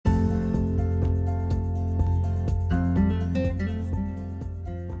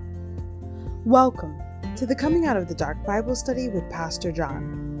Welcome to the Coming Out of the Dark Bible Study with Pastor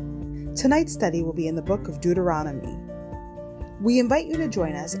John. Tonight's study will be in the book of Deuteronomy. We invite you to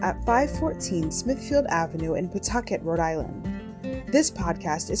join us at 514 Smithfield Avenue in Pawtucket, Rhode Island. This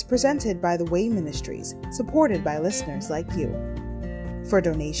podcast is presented by the Way Ministries, supported by listeners like you. For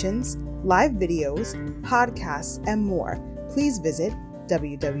donations, live videos, podcasts, and more, please visit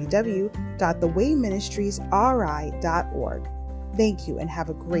www.thewayministriesri.org. Thank you and have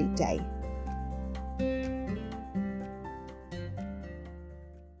a great day.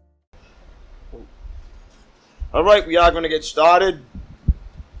 All right, we are going to get started.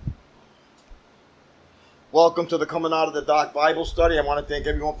 Welcome to the Coming Out of the Dark Bible Study. I want to thank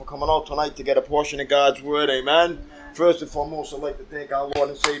everyone for coming out tonight to get a portion of God's Word. Amen. First and foremost, I'd like to thank our Lord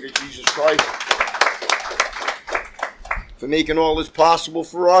and Savior, Jesus Christ, for making all this possible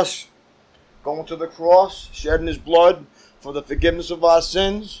for us, going to the cross, shedding His blood for the forgiveness of our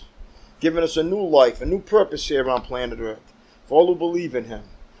sins, giving us a new life, a new purpose here on planet Earth, for all who believe in Him.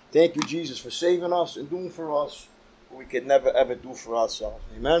 Thank you, Jesus, for saving us and doing for us what we could never, ever do for ourselves.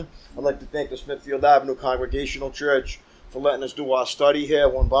 Amen. I'd like to thank the Smithfield Avenue Congregational Church for letting us do our study here,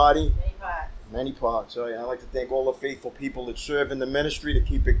 one body, many parts. So, I'd like to thank all the faithful people that serve in the ministry to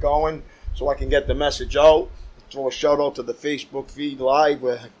keep it going so I can get the message out. Throw a shout out to the Facebook feed live.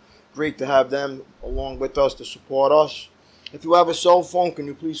 We're great to have them along with us to support us. If you have a cell phone, can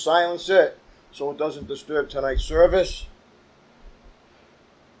you please silence it so it doesn't disturb tonight's service?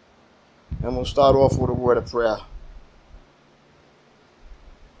 And we'll start off with a word of prayer.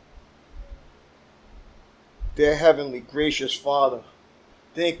 Dear Heavenly Gracious Father,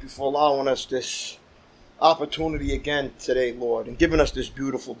 thank you for allowing us this opportunity again today, Lord, and giving us this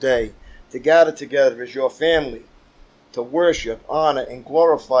beautiful day to gather together as your family to worship, honor, and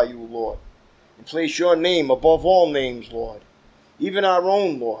glorify you, Lord, and place your name above all names, Lord, even our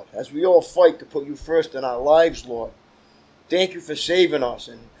own, Lord, as we all fight to put you first in our lives, Lord. Thank you for saving us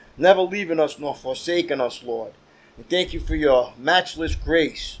and never leaving us nor forsaking us, Lord. And thank you for your matchless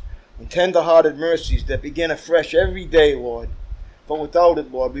grace and tender-hearted mercies that begin afresh every day, Lord. For without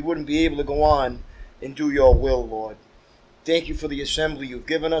it, Lord, we wouldn't be able to go on and do your will, Lord. Thank you for the assembly you've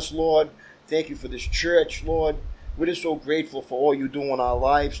given us, Lord. Thank you for this church, Lord. We're just so grateful for all you do in our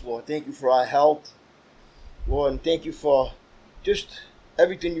lives, Lord. Thank you for our health, Lord. And thank you for just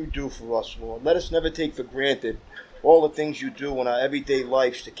everything you do for us, Lord. Let us never take for granted all the things you do in our everyday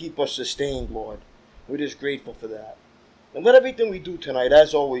lives to keep us sustained, Lord. We're just grateful for that. And let everything we do tonight,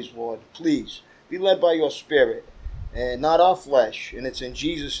 as always, Lord, please be led by your Spirit and not our flesh. And it's in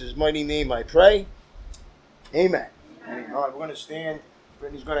Jesus' mighty name I pray. Amen. Amen. All right, we're going to stand.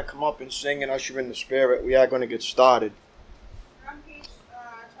 Brittany's going to come up and sing and usher in the Spirit. We are going to get started. We're on page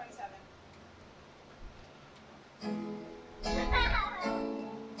 27.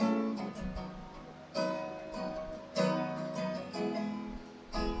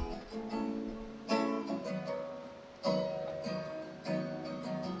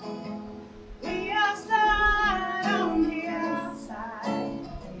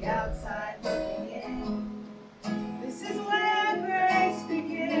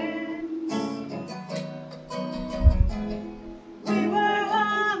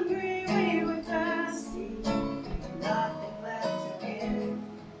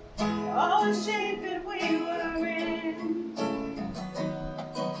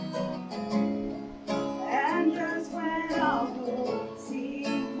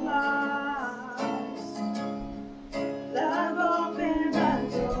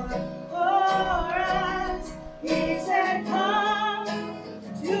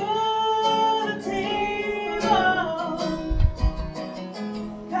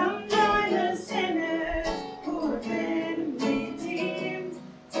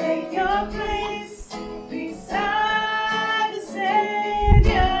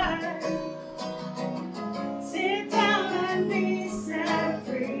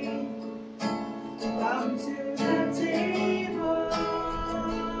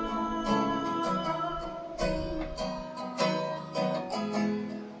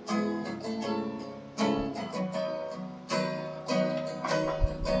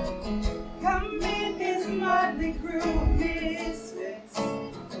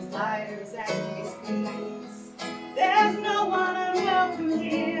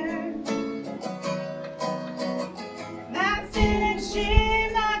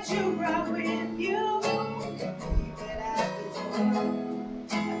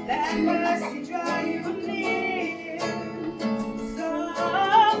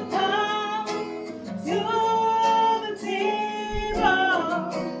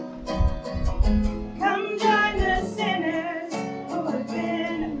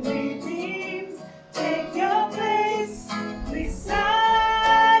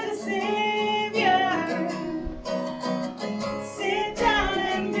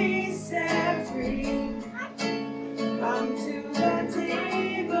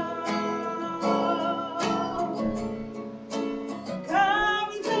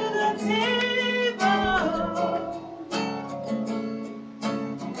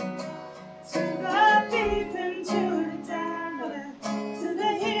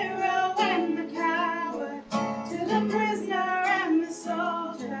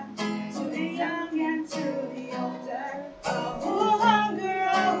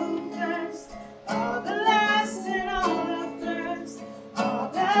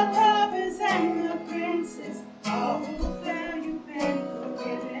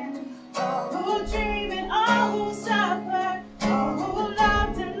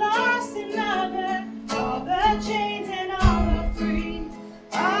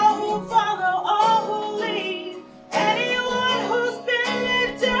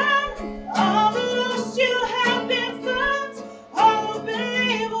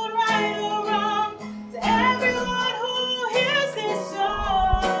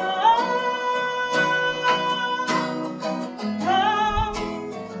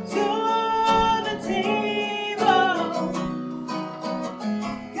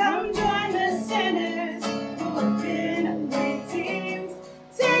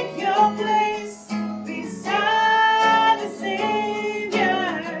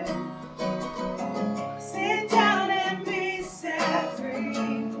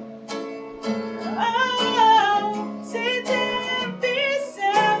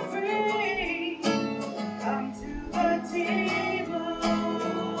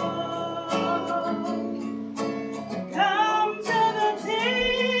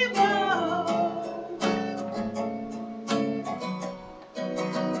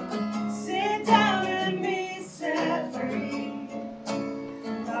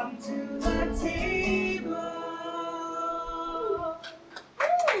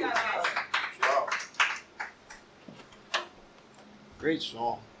 Great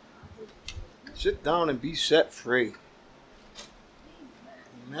song. Sit down and be set free.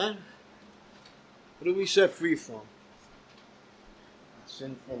 Amen. What are we set free from?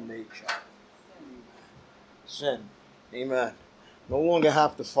 Sinful nature. Sin. Amen. No longer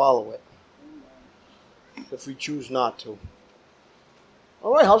have to follow it if we choose not to.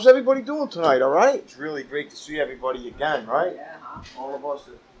 All right, how's everybody doing tonight? All right? It's really great to see everybody again, right? Yeah. All of us,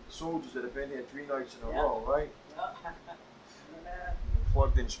 the soldiers that have been here 3 nights in a row, right?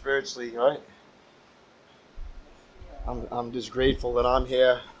 Plugged in spiritually, right? I'm just grateful that I'm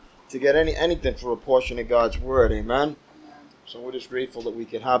here to get anything for a portion of God's word, amen? So we're just grateful that we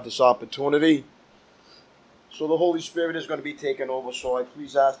can have this opportunity. So the Holy Spirit is going to be taking over, so I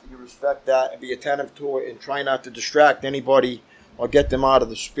please ask that you respect that and be attentive to it and try not to distract anybody or get them out of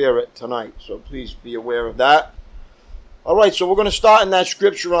the Spirit tonight. So please be aware of that. All right, so we're going to start in that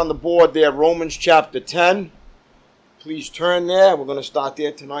scripture on the board there, Romans chapter 10. Please turn there. We're going to start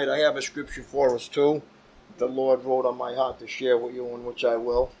there tonight. I have a scripture for us too. The Lord wrote on my heart to share with you, and which I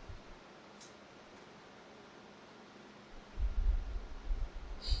will.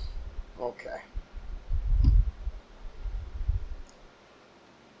 Okay.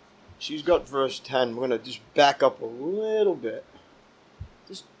 She's got verse 10. We're going to just back up a little bit.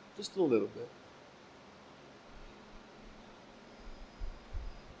 Just a little bit.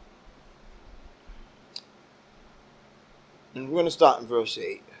 And we're going to start in verse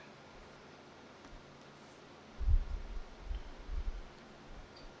 8.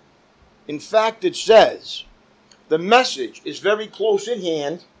 In fact, it says, the message is very close at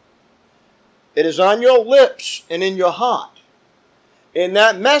hand. It is on your lips and in your heart. And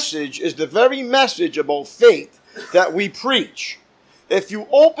that message is the very message about faith that we preach. If you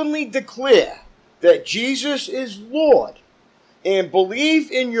openly declare that Jesus is Lord and believe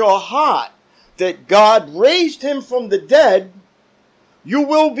in your heart that God raised him from the dead, you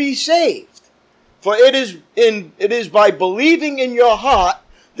will be saved. For it is by believing in your heart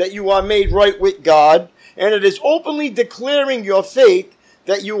that you are made right with God, and it is openly declaring your faith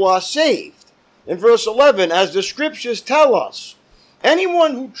that you are saved. In verse 11, as the scriptures tell us,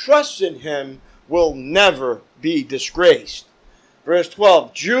 anyone who trusts in him will never be disgraced. Verse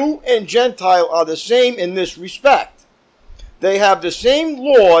 12, Jew and Gentile are the same in this respect. They have the same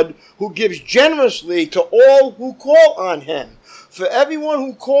Lord who gives generously to all who call on him. For everyone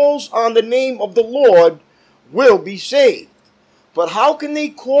who calls on the name of the Lord will be saved. But how can they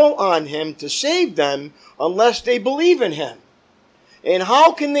call on him to save them unless they believe in him? And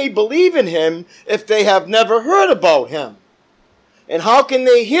how can they believe in him if they have never heard about him? And how can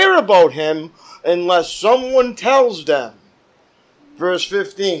they hear about him unless someone tells them? Verse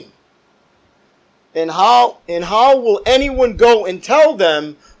 15. And how will anyone go and tell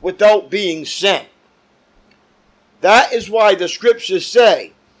them without being sent? That is why the scriptures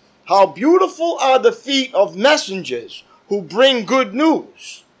say, how beautiful are the feet of messengers who bring good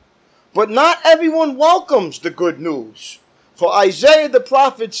news. But not everyone welcomes the good news. For Isaiah the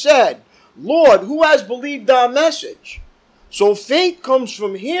prophet said, Lord, who has believed our message? So faith comes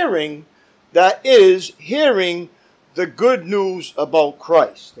from hearing, that is, hearing the good news about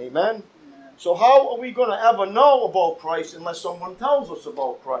Christ. Amen? So how are we going to ever know about Christ unless someone tells us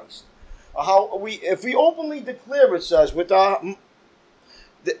about Christ? If we openly declare, it says,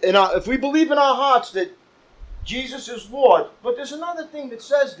 if we believe in our hearts that Jesus is Lord, but there's another thing that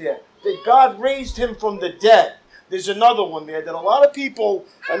says there, that God raised him from the dead. There's another one there that a lot of people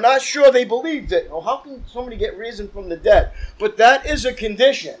are not sure they believed it. Oh, how can somebody get risen from the dead? But that is a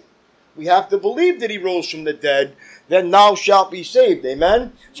condition. We have to believe that he rose from the dead, then thou shalt be saved.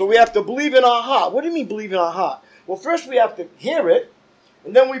 Amen? So we have to believe in our heart. What do you mean believe in our heart? Well, first we have to hear it,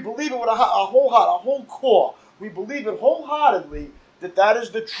 and then we believe it with our whole heart, our whole core. We believe it wholeheartedly that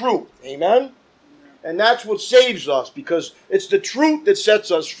is the truth. Amen? And that's what saves us, because it's the truth that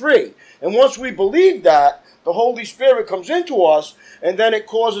sets us free. And once we believe that, the Holy Spirit comes into us, and then it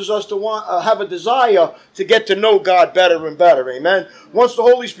causes us to have a desire to get to know God better and better. Amen? Once the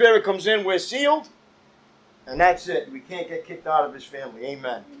Holy Spirit comes in, we're sealed, and that's it. We can't get kicked out of his family.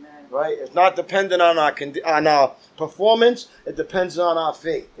 Amen. Right? It's not dependent on our performance. It depends on our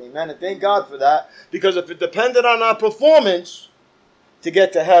faith. Amen? And thank God for that, because if it depended on our performance to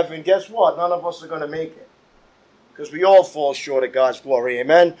get to heaven, guess what? None of us are going to make it. Because we all fall short of God's glory.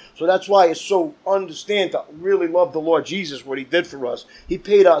 Amen? So that's why it's so understand to really love the Lord Jesus, what he did for us. He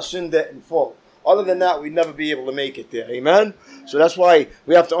paid our sin debt in full. Other than that, we'd never be able to make it there. Amen? So that's why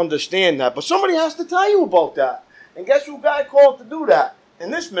we have to understand that. But somebody has to tell you about that. And guess who God called to do that in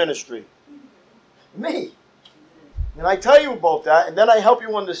this ministry? Me. And I tell you about that, and then I help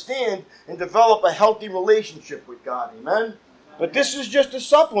you understand and develop a healthy relationship with God. Amen? But this is just a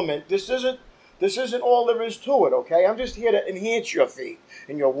supplement. This isn't all there is to it, okay? I'm just here to enhance your faith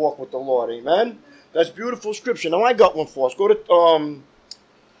in your walk with the Lord, amen? That's beautiful scripture. Now I got one for us. Go to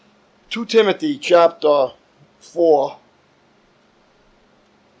 2 Timothy chapter 4.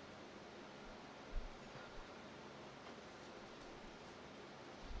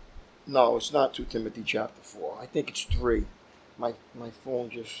 No, it's not 2 Timothy chapter 4. I think it's 3. My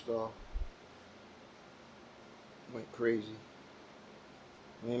phone just went crazy.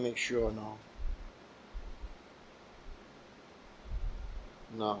 Let me make sure now.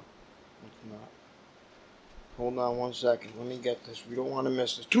 No, it's not. Hold on one second. Let me get this. We don't want to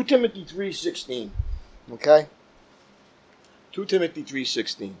miss this. 2 Timothy 3:16. Okay? 2 Timothy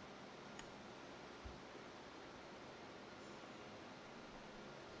 3:16.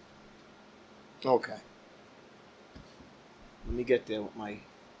 Okay. Let me get there with my...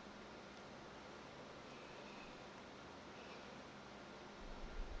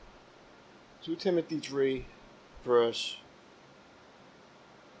 Two Timothy 3, verse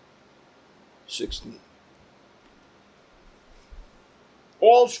 16.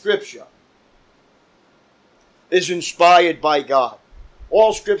 All Scripture is inspired by God.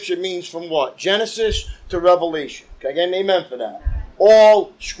 All Scripture means from what? Genesis to Revelation. Can I get an amen for that?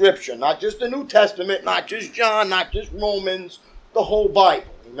 All Scripture, not just the New Testament, not just John, not just Romans, the whole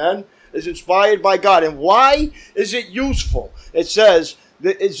Bible, amen, is inspired by God. And why is it useful? It says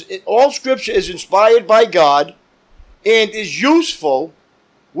that all Scripture is inspired by God and is useful.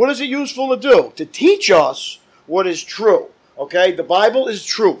 What is it useful to do? To teach us what is true, okay? The Bible is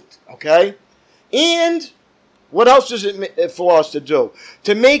truth, okay? And what else is it for us to do?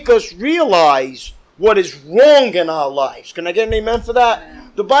 To make us realize what is wrong in our lives. Can I get an amen for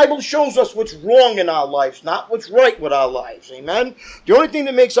that? The Bible shows us what's wrong in our lives, not what's right with our lives. Amen? The only thing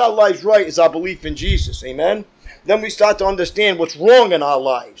that makes our lives right is our belief in Jesus. Amen? Then we start to understand what's wrong in our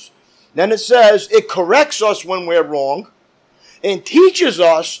lives. Then it says it corrects us when we're wrong and teaches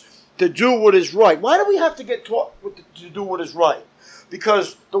us to do what is right. Why do we have to get taught to do what is right?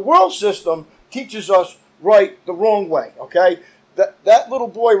 Because the world system teaches us right the wrong way. Okay? That little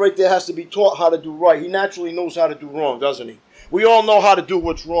boy right there has to be taught how to do right. He naturally knows how to do wrong, doesn't he? We all know how to do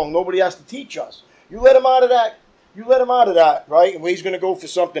what's wrong. Nobody has to teach us. You let him out of that. You let him out of that, right? And he's going to go for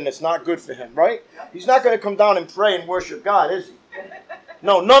something that's not good for him, right? He's not going to come down and pray and worship God, is he?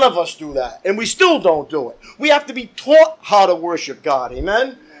 No, none of us do that. And we still don't do it. We have to be taught how to worship God,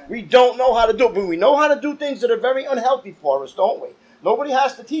 amen? We don't know how to do it, but we know how to do things that are very unhealthy for us, don't we? Nobody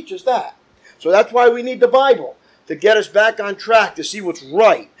has to teach us that. So that's why we need the Bible, to get us back on track, to see what's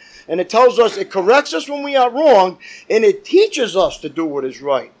right. And it tells us, it corrects us when we are wrong, and it teaches us to do what is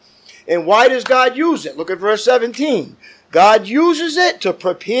right. And why does God use it? Look at verse 17. God uses it to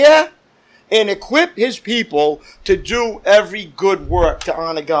prepare and equip his people to do every good work to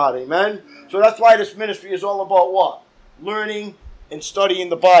honor God. Amen? So that's why this ministry is all about what? Learning and studying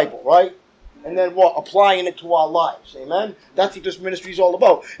the Bible, right? And then what? Applying it to our lives. Amen? That's what this ministry is all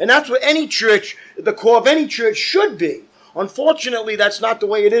about. And that's what any church, the core of any church should be. Unfortunately, that's not the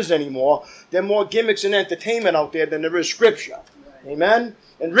way it is anymore. There are more gimmicks and entertainment out there than there is Scripture. Amen?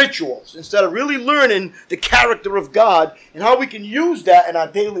 And rituals. Instead of really learning the character of God and how we can use that in our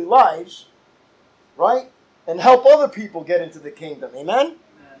daily lives, right? And help other people get into the kingdom. Amen?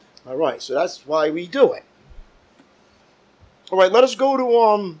 All right, so that's why we do it. All right, let us go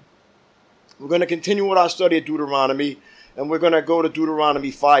to... We're going to continue with our study of Deuteronomy, and we're going to go to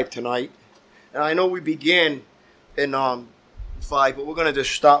Deuteronomy 5 tonight. And I know we began in 5, but we're going to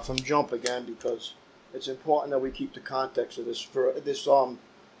just stop from jump again because it's important that we keep the context of this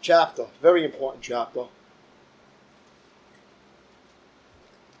chapter. Very important chapter.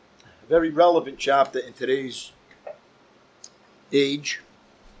 Very relevant chapter in today's age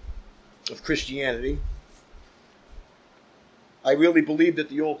of Christianity. I really believe that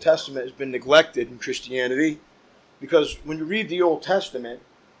the Old Testament has been neglected in Christianity because when you read the Old Testament,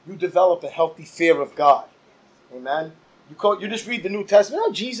 you develop a healthy fear of God. Amen? You just read the New Testament,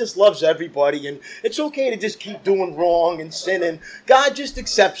 oh, Jesus loves everybody, and it's okay to just keep doing wrong and sinning. God just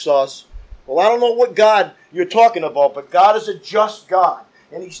accepts us. Well, I don't know what God you're talking about, but God is a just God.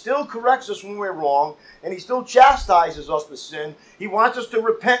 And he still corrects us when we're wrong, and he still chastises us for sin. He wants us to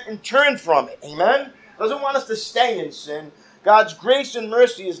repent and turn from it. Amen? Doesn't want us to stay in sin. God's grace and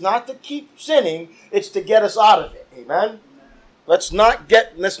mercy is not to keep sinning, it's to get us out of it. Amen? Let's not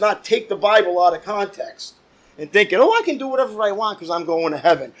take the Bible out of context and thinking, oh, I can do whatever I want because I'm going to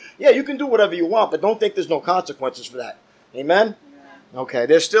heaven. Yeah, you can do whatever you want, but don't think there's no consequences for that. Amen? Okay,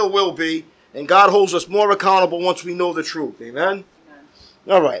 there still will be, and God holds us more accountable once we know the truth. Amen?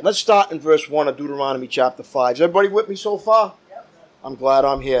 All right, let's start in verse 1 of Deuteronomy chapter 5. Is everybody with me so far? I'm glad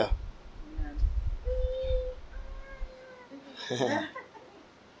I'm here.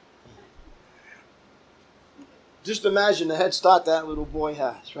 Just imagine the head start that little boy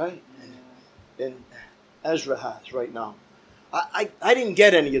has, right? And Ezra has right now. I didn't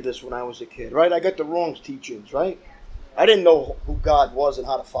get any of this when I was a kid, right? I got the wrong teachings, right? I didn't know who God was and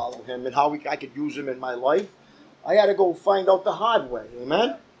how to follow him and how I could use him in my life. I had to go find out the hard way,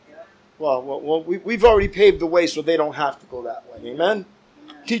 amen? Well, we've already paved the way so they don't have to go that way, amen?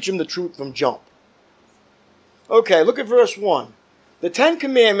 Teach them the truth from jump. Okay, look at verse 1. The 10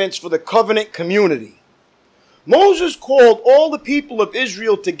 Commandments for the covenant community. Moses called all the people of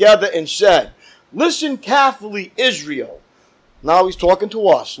Israel together and said, listen carefully, Israel. Now he's talking to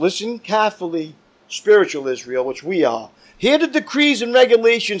us. Listen carefully, spiritual Israel, which we are. Hear the decrees and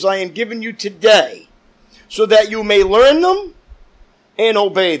regulations I am giving you today, so that you may learn them and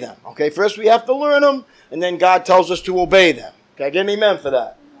obey them. Okay, first we have to learn them, and then God tells us to obey them. Okay, get an amen for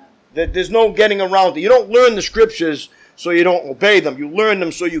that. There's no getting around it. You don't learn the scriptures so you don't obey them. You learn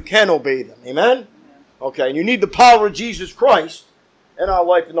them so you can obey them. Amen? Okay, and you need the power of Jesus Christ in our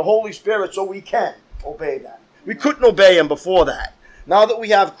life and the Holy Spirit so we can obey that. We couldn't obey him before that. Now that we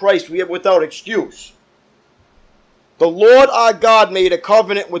have Christ, we are without excuse. The Lord our God made a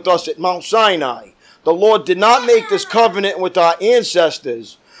covenant with us at Mount Sinai. The Lord did not make this covenant with our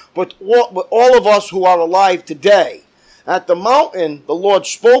ancestors, but with all of us who are alive today. At the mountain, the Lord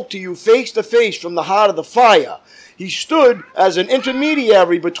spoke to you face to face from the heart of the fire. He stood as an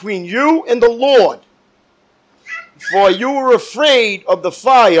intermediary between you and the Lord. For you were afraid of the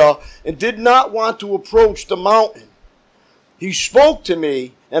fire and did not want to approach the mountain. He spoke to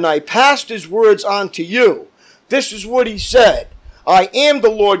me, and I passed his words on to you. This is what he said. I am the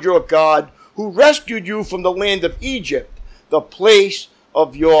Lord your God, who rescued you from the land of Egypt, the place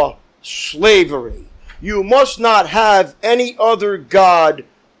of your slavery. You must not have any other God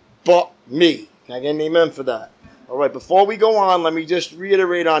but me. Can I get an amen for that? All right, before we go on, let me just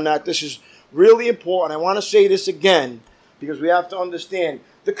reiterate on that. This is really important. I want to say this again because we have to understand.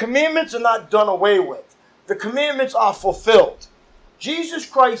 The commandments are not done away with. The commandments are fulfilled. Jesus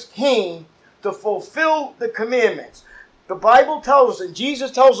Christ came to fulfill the commandments. The Bible tells us, and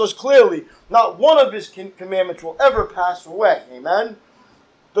Jesus tells us clearly, not one of his commandments will ever pass away. Amen?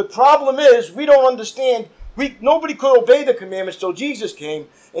 The problem is, we don't understand. Nobody could obey the commandments till Jesus came,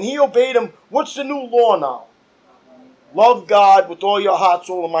 and he obeyed them. What's the new law now? Love God with all your heart,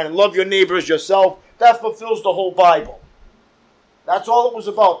 soul, and mind, and love your neighbor as yourself. That fulfills the whole Bible. That's all it was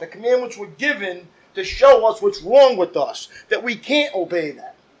about. The commandments were given to show us what's wrong with us, that we can't obey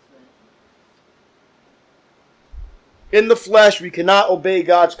that. In the flesh, we cannot obey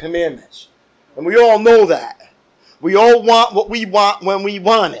God's commandments. And we all know that. We all want what we want when we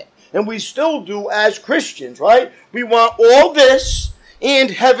want it. And we still do as Christians, right? We want all this and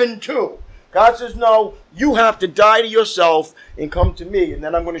heaven too. God says, no, you have to die to yourself and come to me. And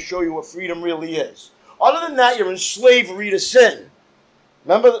then I'm going to show you what freedom really is. Other than that, you're in slavery to sin.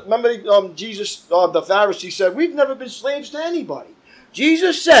 Remember Jesus, the Pharisee said, we've never been slaves to anybody.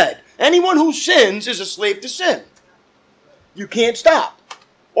 Jesus said, anyone who sins is a slave to sin. You can't stop.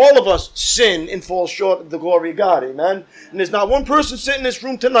 All of us sin and fall short of the glory of God, amen? And there's not one person sitting in this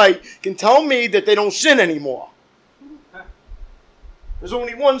room tonight can tell me that they don't sin anymore. There's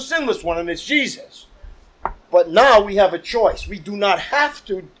only one sinless one, and it's Jesus. But now we have a choice. We do not have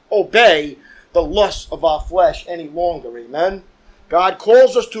to obey the lusts of our flesh any longer, amen? God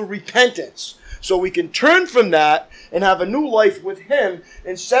calls us to repentance so we can turn from that and have a new life with him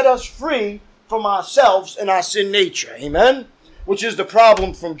and set us free from ourselves and our sin nature, amen? Which is the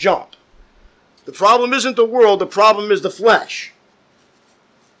problem from jump. The problem isn't the world, the problem is the flesh.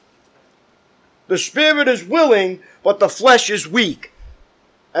 The spirit is willing, but the flesh is weak.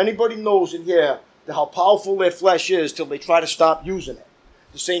 Anybody knows in here how powerful their flesh is till they try to stop using it,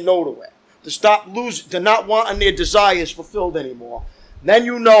 to say no to it, to not wanting their desires fulfilled anymore. Then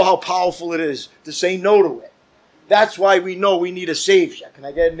you know how powerful it is to say no to it. That's why we know we need a Savior. Can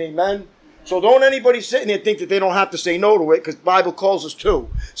I get an amen? So don't anybody sitting here think that they don't have to say no to it, because the Bible calls us to.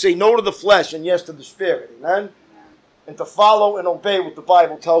 Say no to the flesh and yes to the spirit. Amen? And to follow and obey what the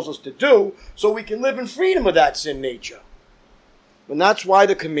Bible tells us to do so we can live in freedom of that sin nature. And that's why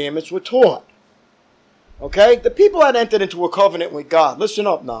the commandments were taught. Okay? The people had entered into a covenant with God. Listen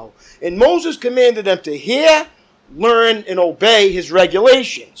up now. And Moses commanded them to hear, learn, and obey his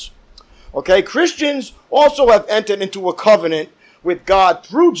regulations. Okay? Christians also have entered into a covenant with God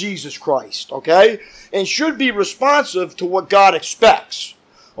through Jesus Christ. Okay? And should be responsive to what God expects.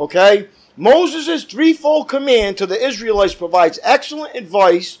 Okay? Moses' threefold command to the Israelites provides excellent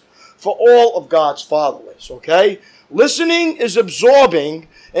advice for all of God's followers. Okay? Listening is absorbing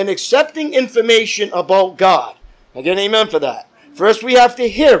and accepting information about God. Again, amen for that. First, we have to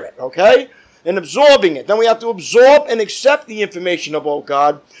hear it, okay? And absorbing it. Then we have to absorb and accept the information about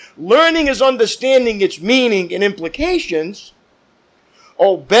God. Learning is understanding its meaning and implications.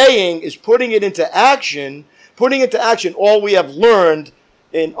 Obeying is putting into action all we have learned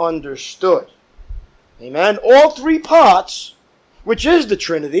and understood. Amen. All three parts, which is the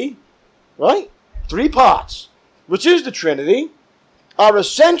Trinity, right? Three parts, which is the Trinity, are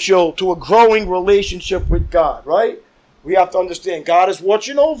essential to a growing relationship with God, right? We have to understand God is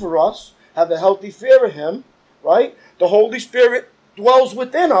watching over us, have a healthy fear of Him, right? The Holy Spirit dwells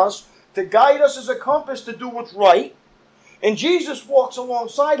within us to guide us as a compass to do what's right. And Jesus walks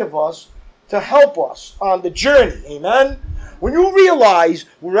alongside of us to help us on the journey. Amen? When you realize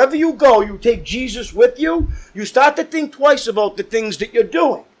wherever you go, you take Jesus with you, you start to think twice about the things that you're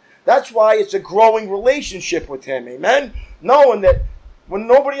doing. That's why it's a growing relationship with Him. Amen? Knowing that when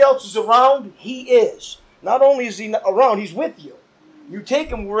nobody else is around, He is. Not only is He around, He's with you. You take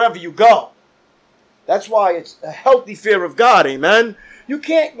Him wherever you go. That's why it's a healthy fear of God. Amen? You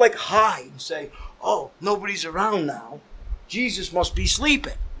can't like hide and say, oh, nobody's around now. Jesus must be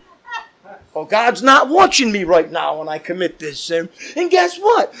sleeping. Oh, God's not watching me right now when I commit this sin. And guess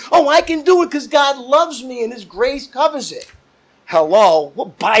what? Oh, I can do it because God loves me and His grace covers it. Hello?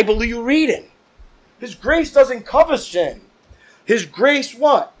 What Bible are you reading? His grace doesn't cover sin. His grace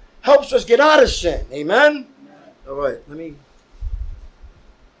what? Helps us get out of sin. Amen? All right, let me...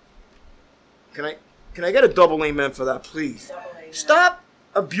 Can I get a double amen for that, please? Stop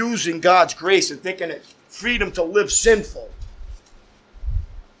abusing God's grace and thinking it freedom to live sinful.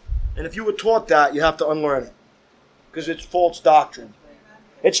 And if you were taught that, you have to unlearn it. Because it's false doctrine.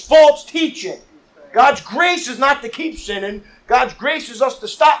 It's false teaching. God's grace is not to keep sinning. God's grace is us to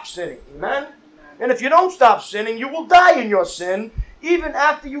stop sinning. Amen? And if you don't stop sinning, you will die in your sin even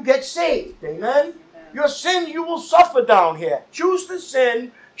after you get saved. Amen? Your sin, you will suffer down here. Choose to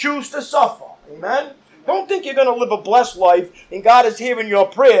sin, choose to suffer. Amen? Don't think you're going to live a blessed life and God is hearing your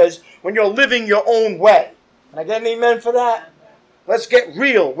prayers when you're living your own way. Can I get an amen for that? Let's get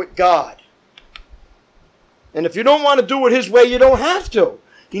real with God. And if you don't want to do it His way, you don't have to.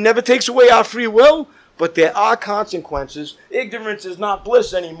 He never takes away our free will, but there are consequences. Ignorance is not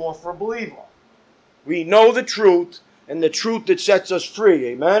bliss anymore for a believer. We know the truth, and the truth that sets us free.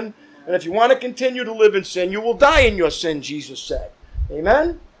 Amen? And if you want to continue to live in sin, you will die in your sin, Jesus said.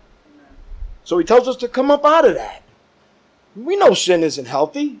 Amen? So He tells us to come up out of that. We know sin isn't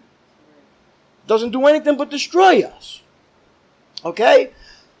healthy. It doesn't do anything but destroy us. Okay?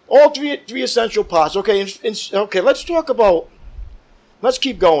 All three essential parts. Okay, let's talk about, let's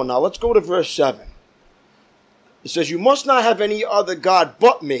keep going now. Let's go to verse 7. It says, you must not have any other God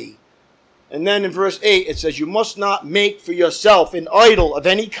but me. And then in verse 8, it says, you must not make for yourself an idol of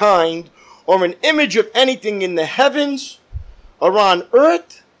any kind or an image of anything in the heavens or on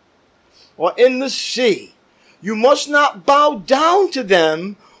earth or in the sea. You must not bow down to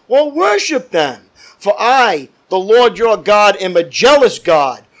them or worship them. For I, the Lord your God, am a jealous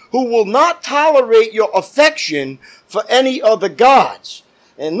God who will not tolerate your affection for any other gods.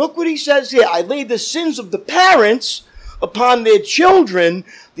 And look what He says here. I lay the sins of the parents upon their children.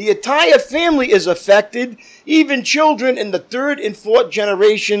 The entire family is affected, even children in the third and fourth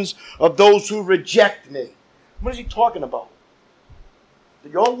generations of those who reject me. What is He talking about?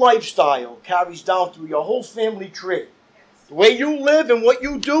 Your lifestyle carries down through your whole family tree. The way you live and what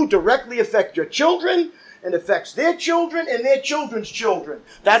you do directly affect your children and affects their children and their children's children.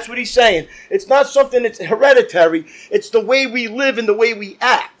 That's what He's saying. It's not something that's hereditary. It's the way we live and the way we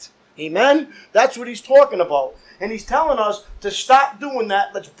act. Amen? That's what He's talking about. And He's telling us to stop doing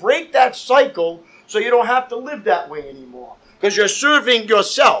that. Let's break that cycle so you don't have to live that way anymore. Because you're serving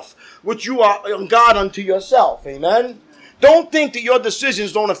yourself, which you are God unto yourself. Amen? Don't think that your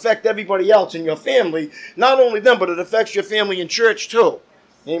decisions don't affect everybody else in your family. Not only them, but it affects your family and church too.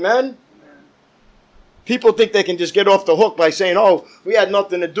 Amen? People think they can just get off the hook by saying, oh, we had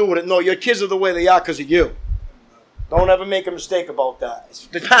nothing to do with it. No, your kids are the way they are because of you. Don't ever make a mistake about that. It's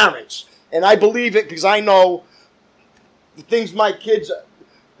the parents. And I believe it because I know the things my kids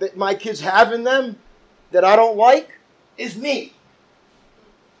have in them that I don't like is me.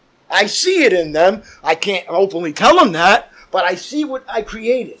 I see it in them. I can't openly tell them that, but I see what I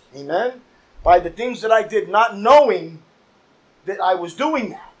created. Amen? By the things that I did, not knowing that I was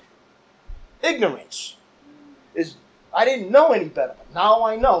doing that. Ignorance is, I didn't know any better, but now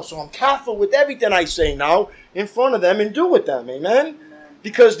I know. So I'm careful with everything I say now in front of them and do with them. Amen?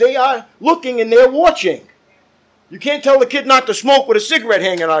 Because they are looking and they're watching. You can't tell a kid not to smoke with a cigarette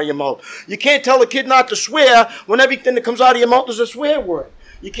hanging out of your mouth. You can't tell a kid not to swear when everything that comes out of your mouth is a swear word.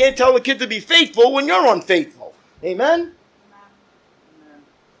 You can't tell a kid to be faithful when you're unfaithful. Amen?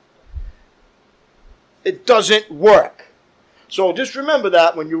 It doesn't work. So just remember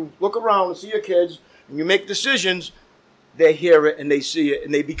that when you look around and see your kids and you make decisions, they hear it and they see it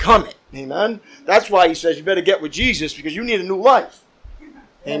and they become it. Amen? That's why he says you better get with Jesus, because you need a new life.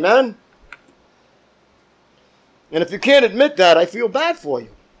 Amen? And if you can't admit that, I feel bad for you.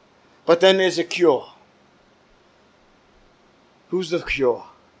 But then there's a cure. Who's the cure?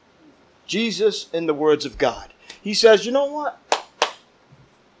 Jesus and the words of God. He says, you know what?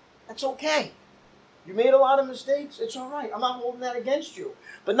 That's okay. You made a lot of mistakes. It's all right. I'm not holding that against you.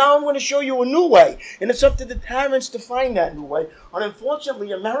 But now I'm going to show you a new way. And it's up to the parents to find that new way. And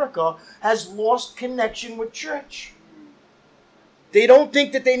unfortunately, America has lost connection with church. They don't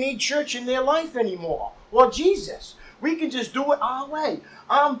think that they need church in their life anymore. Well, Jesus, we can just do it our way.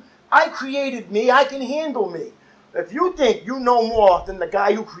 I created me. I can handle me. If you think you know more than the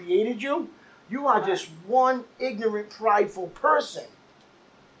guy who created you, you are just one ignorant, prideful person.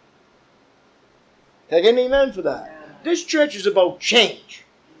 Take an amen for that. Yeah. This church is about change.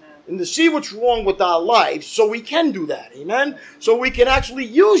 Amen. And to see what's wrong with our lives so we can do that. Amen? So we can actually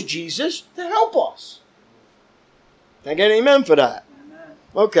use Jesus to help us. Take an amen for that. Amen.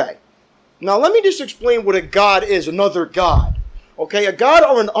 Okay. Now let me just explain what a God is, another God. Okay, a God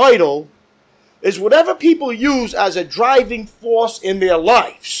or an idol is whatever people use as a driving force in their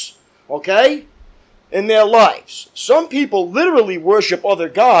lives. Okay? In their lives. Some people literally worship other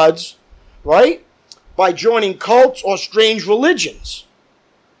gods, right? By joining cults or strange religions.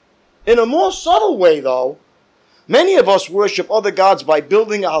 In a more subtle way, though, many of us worship other gods by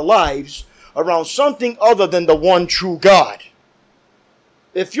building our lives around something other than the one true God.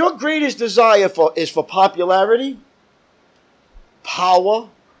 If your greatest desire is for popularity, power,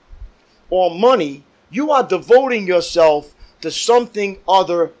 or money, you are devoting yourself to something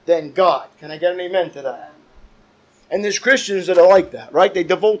other than God. Can I get an amen to that? And there's Christians that are like that, right? They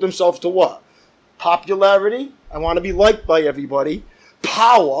devote themselves to what? Popularity. I want to be liked by everybody.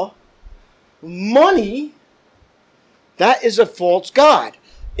 Power. Money. That is a false God.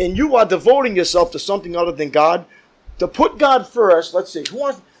 And you are devoting yourself to something other than God. To put God first, let's see. Who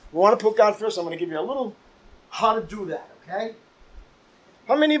want to put God first? I'm going to give you a little how to do that, okay?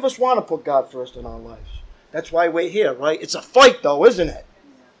 How many of us want to put God first in our lives? That's why we're here, right? It's a fight, though, isn't it?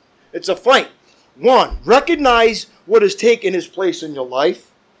 It's a fight. 1, recognize what has taken his place in your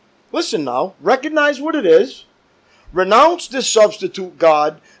life. Listen now. Recognize what it is. Renounce this substitute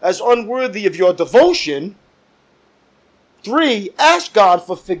God as unworthy of your devotion. 3, ask God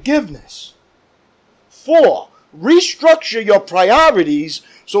for forgiveness. 4, restructure your priorities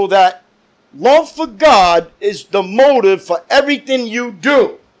so that love for God is the motive for everything you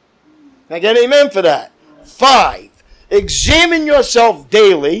do. Can I get an amen for that? 5, examine yourself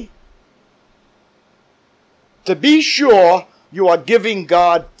daily to be sure you are giving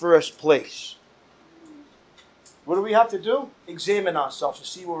God first place. What do we have to do? Examine ourselves to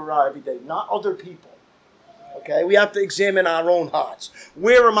see where we are every day, not other people. Okay? We have to examine our own hearts.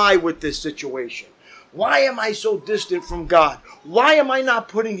 Where am I with this situation? Why am I so distant from God? Why am I not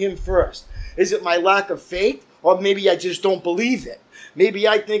putting him first? Is it my lack of faith? Or maybe I just don't believe it. Maybe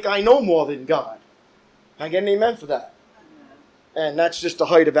I think I know more than God. Can I get an amen for that? And that's just the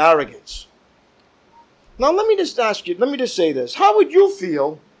height of arrogance. Now let me just ask you, let me just say this. How would you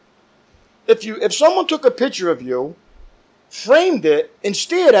feel if someone took a picture of you, framed it, and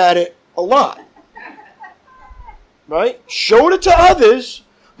stared at it a lot? Right? Showed it to others,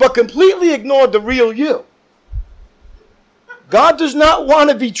 but completely ignored the real you. God does not want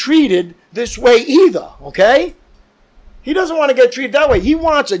to be treated this way either, okay? He doesn't want to get treated that way. He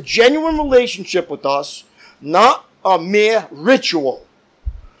wants a genuine relationship with us, not a mere ritual.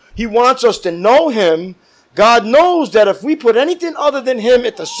 He wants us to know him. God knows that if we put anything other than him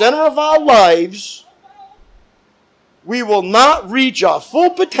at the center of our lives, we will not reach our full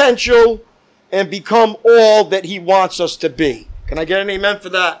potential and become all that he wants us to be. Can I get an amen for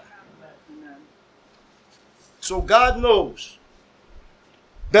that? Amen. So God knows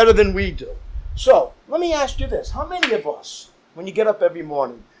better than we do. So, let me ask you this. How many of us, when you get up every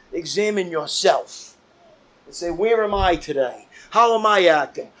morning, examine yourself and say, where am I today? How am I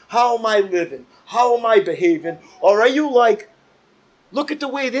acting? How am I living? How am I behaving? Or are you like, look at the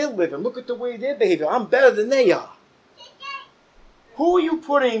way they're living. Look at the way they're behaving. I'm better than they are. Who are you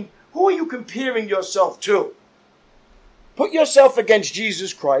comparing yourself to? Put yourself against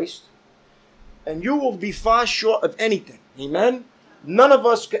Jesus Christ, and you will be far short of anything. Amen? None of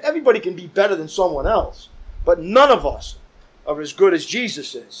us, everybody can be better than someone else. But none of us are as good as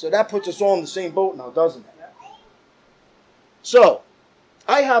Jesus is. So that puts us all in the same boat now, doesn't it? So,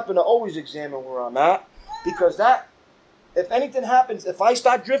 I happen to always examine where I'm at, because that, if anything happens, if I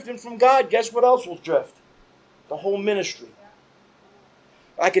start drifting from God, guess what else will drift? The whole ministry.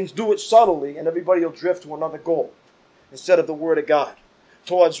 I can do it subtly, and everybody will drift to another goal instead of the Word of God.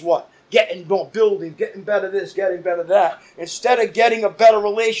 Towards what? Getting more building, getting better this, getting better that. Instead of getting a better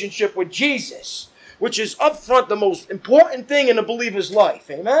relationship with Jesus, which is up front the most important thing in a believer's life.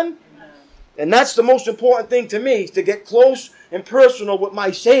 Amen? Amen. And that's the most important thing to me, is to get close and personal with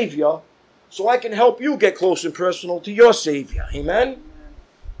my Savior, so I can help you get close and personal to your Savior. Amen? Amen.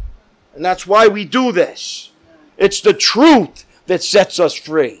 And that's why we do this. Amen. It's the truth that sets us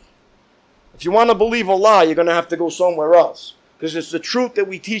free. If you want to believe a lie, you're going to have to go somewhere else. Because it's the truth that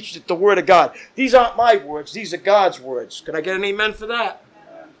we teach, the Word of God. These aren't my words. These are God's words. Can I get an amen for that?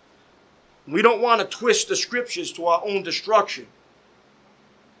 Amen. We don't want to twist the Scriptures to our own destruction.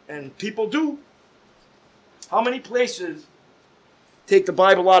 And people do. How many places take the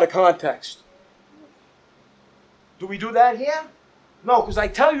Bible out of context? Do we do that here? No, because I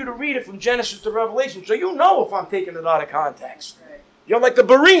tell you to read it from Genesis to Revelation, so you know if I'm taking it out of context. You're like a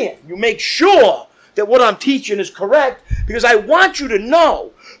Berean. You make sure that what I'm teaching is correct, because I want you to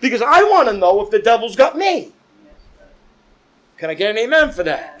know, because I want to know if the devil's got me. Can I get an amen for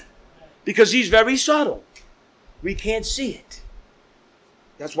that? Because he's very subtle. We can't see it.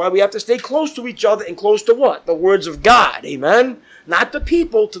 That's why we have to stay close to each other, and close to what? The words of God. Amen? Not the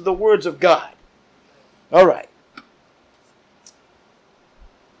people, to the words of God. All right.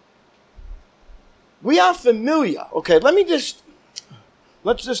 We are familiar. Okay,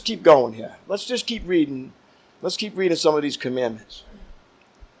 let's just keep going here. Let's just keep reading. Let's keep reading some of these commandments.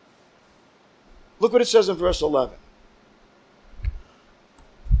 Look what it says in verse 11.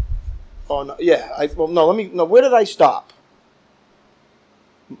 Oh, no, yeah. Where did I stop?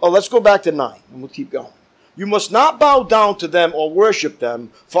 Oh, let's go back to 9, and we'll keep going. You must not bow down to them or worship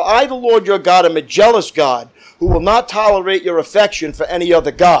them, for I, the Lord your God, am a jealous God, who will not tolerate your affection for any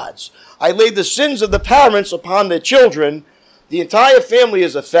other gods. I lay the sins of the parents upon their children. The entire family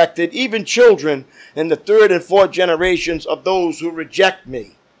is affected, even children in the 3rd and 4th generations of those who reject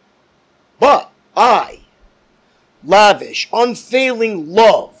me. But I lavish unfailing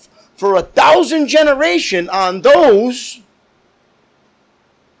love for 1,000 generations on those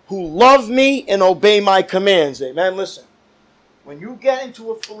who love me and obey my commands. Amen. Listen, when you get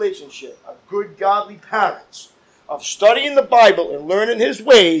into a relationship of good, godly parents, of studying the Bible and learning His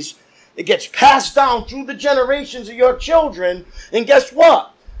ways, it gets passed down through the generations of your children. And guess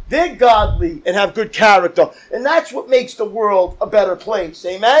what? They're godly and have good character. And that's what makes the world a better place.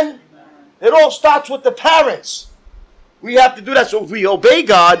 Amen? Amen. It all starts with the parents. We have to do that. So if we obey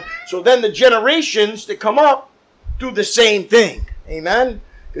God, so then the generations that come up do the same thing. Amen?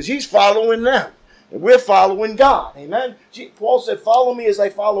 Because He's following them. And we're following God. Amen? Paul said, follow me as I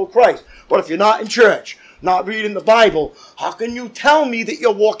follow Christ. But if you're not in church, not reading the Bible, how can you tell me that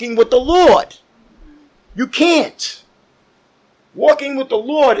you're walking with the Lord? You can't. Walking with the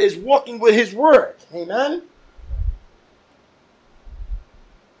Lord is walking with His Word. Amen?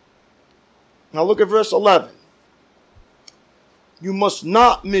 Now look at verse 11. You must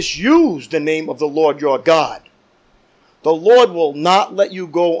not misuse the name of the Lord your God. The Lord will not let you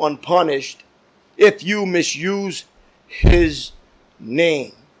go unpunished if you misuse His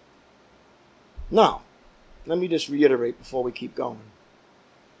name. Now, let me just reiterate before we keep going.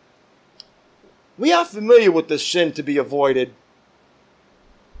 We are familiar with the sin to be avoided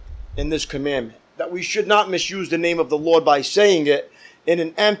in this commandment, that we should not misuse the name of the Lord by saying it in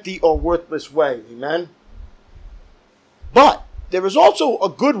an empty or worthless way. Amen? But there is also a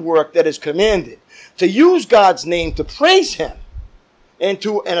good work that is commanded, to use God's name to praise Him and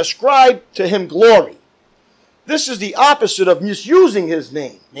ascribe to Him glory. This is the opposite of misusing His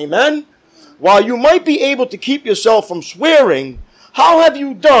name. Amen? While you might be able to keep yourself from swearing, how have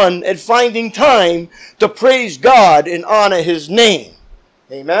you done at finding time to praise God and honor His name?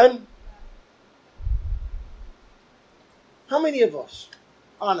 Amen? How many of us,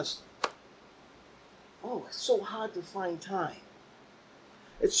 honestly, it's so hard to find time.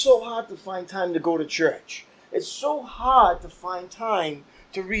 It's so hard to find time to go to church. It's so hard to find time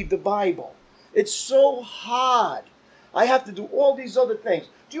to read the Bible. It's so hard. I have to do all these other things.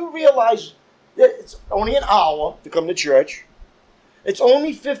 Do you realize that it's only an hour to come to church? It's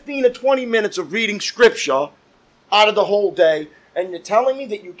only 15 to 20 minutes of reading Scripture out of the whole day. And you're telling me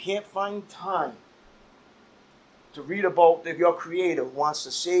that you can't find time to read about that your Creator wants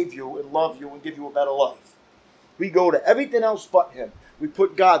to save you and love you and give you a better life. We go to everything else but Him. We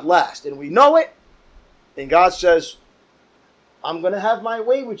put God last, and we know it, And God says, I'm going to have my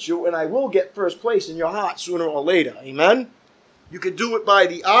way with you, and I will get first place in your heart sooner or later. Amen? You can do it by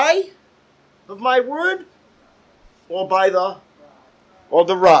the eye of my word, or by the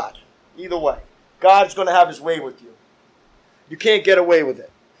rod. Either way. God's going to have his way with you. You can't get away with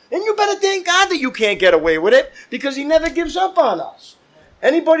it. And you better thank God that you can't get away with it, because he never gives up on us.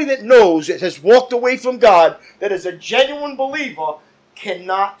 Anybody that knows, that has walked away from God, that is a genuine believer,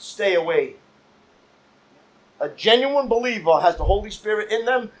 cannot stay away. A genuine believer has the Holy Spirit in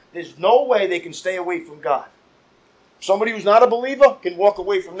them. There's no way they can stay away from God. Somebody who's not a believer can walk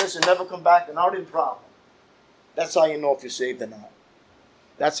away from this and never come back and out in problem. That's how you know if you're saved or not.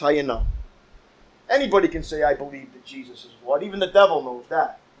 That's how you know. Anybody can say, I believe that Jesus is Lord. Even the devil knows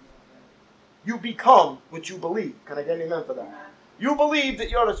that. You become what you believe. Can I get an amen for that? You believe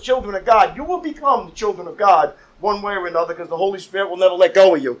that you're the children of God. You will become the children of God one way or another, because the Holy Spirit will never let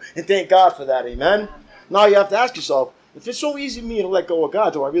go of you. And thank God for that. Amen? Now you have to ask yourself, if it's so easy for me to let go of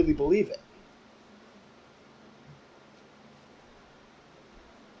God, do I really believe it?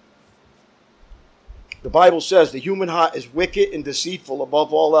 The Bible says the human heart is wicked and deceitful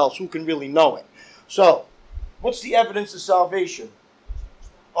above all else. Who can really know it? So, what's the evidence of salvation?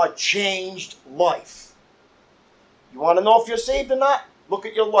 A changed life. You want to know if you're saved or not? Look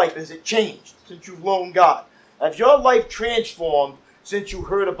at your life. Has it changed since you've known God? Has your life transformed since you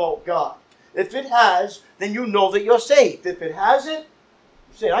heard about God? If it has, then you know that you're saved. If it hasn't,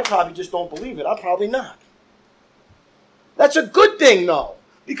 you say, I probably just don't believe it. I'm probably not. That's a good thing, though.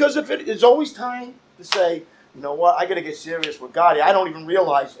 Because there's always time to say, you know what, I got to get serious with God. I don't even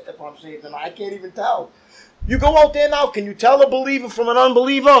realize if I'm saved or not. I can't even tell. You go out there now, can you tell a believer from an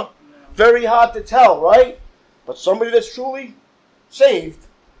unbeliever? No. Very hard to tell, right? But somebody that's truly saved,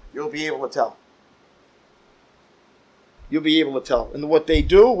 you'll be able to tell. You'll be able to tell. And what they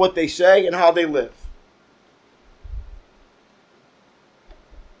do, what they say, and how they live.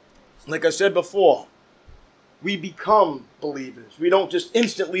 Like I said before, we become believers. We don't just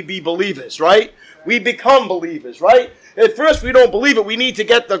instantly be believers, right? We become believers, right? At first we don't believe it. We need to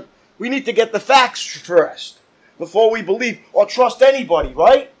get the facts first before we believe or trust anybody,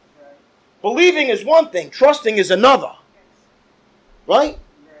 right? Believing is one thing. Trusting is another. Right?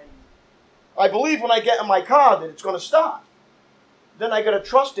 I believe when I get in my car that it's going to start. Then I got to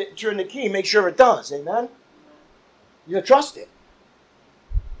trust it and turn the key and make sure it does. Amen? You got to trust it.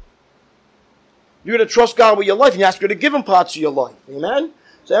 You're going to trust God with your life, and you ask God to give him parts of your life. Amen?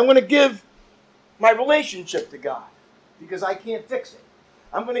 So I'm going to give my relationship to God because I can't fix it.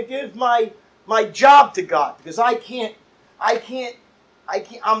 I'm going to give my job to God because I'm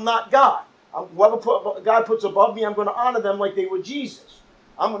not God. Whoever God puts above me, I'm going to honor them like they were Jesus.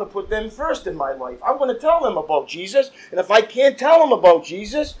 I'm going to put them first in my life. I'm going to tell them about Jesus. And if I can't tell them about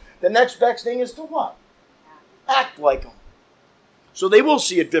Jesus, the next best thing is to what? Act like them. So they will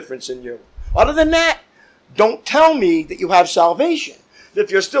see a difference in you. Other than that, don't tell me that you have salvation.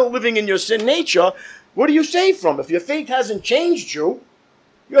 If you're still living in your sin nature, what are you saved from? If your faith hasn't changed you,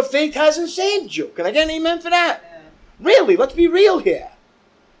 your faith hasn't saved you. Can I get an amen for that? Yeah. Really, let's be real here.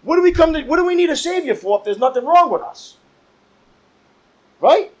 What do we need a Savior for if there's nothing wrong with us?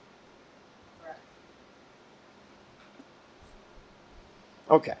 Right?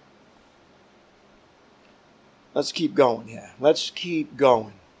 Okay. Let's keep going here. Let's keep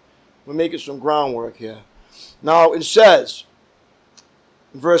going. We're making some groundwork here. Now it says,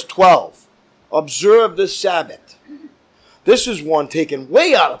 in verse 12, observe the Sabbath. This is one taken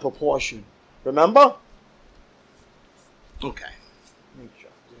way out of proportion. Remember? Okay.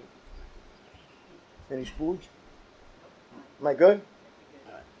 Any spooge? Am I good?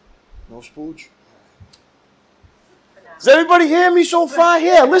 No spooge? Does everybody hear me so far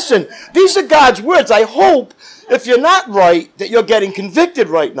here? Listen, these are God's words. I hope if you're not right, that you're getting convicted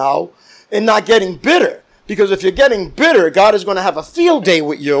right now and not getting bitter. Because if you're getting bitter, God is going to have a field day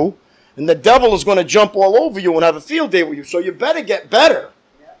with you, and the devil is going to jump all over you and have a field day with you. So you better get better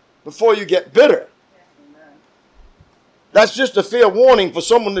before you get bitter. That's just a fair warning for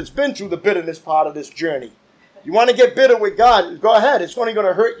someone that's been through the bitterness part of this journey. You want to get bitter with God, go ahead. It's only going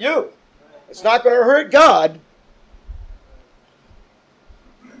to hurt you. It's not going to hurt God.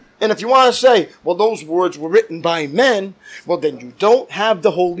 And if you want to say, well, those words were written by men, well, then you don't have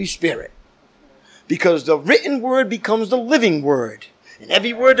the Holy Spirit. Because the written word becomes the living word. And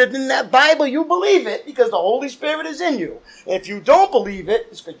every word that's in that Bible, you believe it because the Holy Spirit is in you. And if you don't believe it,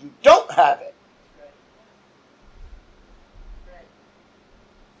 it's because you don't have it.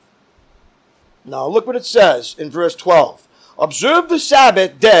 Now look what it says in verse 12. Observe the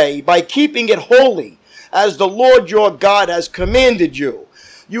Sabbath day by keeping it holy, as the Lord your God has commanded you.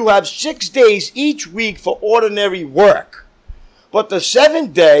 you have 6 days each week for ordinary work. But the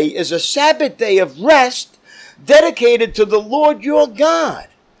seventh day is a Sabbath day of rest dedicated to the Lord your God.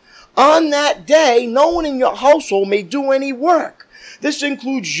 On that day, no one in your household may do any work. This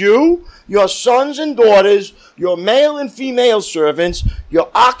includes you, your sons and daughters, your male and female servants, your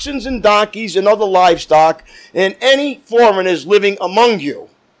oxen and donkeys and other livestock, and any foreigners living among you.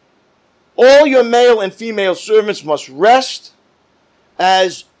 All your male and female servants must rest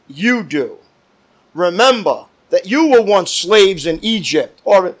as you do. Remember that you were once slaves in Egypt.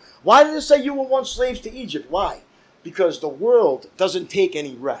 Or why did it say you were once slaves to Egypt? Why? Because the world doesn't take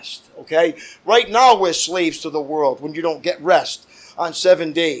any rest, okay? Right now we're slaves to the world when you don't get rest on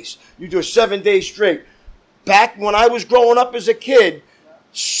 7 days. You do 7 days straight. Back when I was growing up as a kid,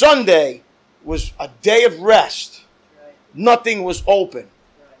 Sunday was a day of rest. Nothing was open.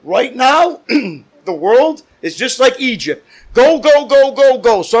 Right now, the world is just like Egypt. Go, go, go, go,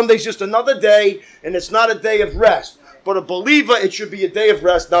 go. Sunday's just another day, and it's not a day of rest. But a believer, it should be a day of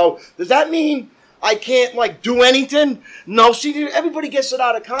rest. Now, does that mean I can't, do anything? No, see, everybody gets it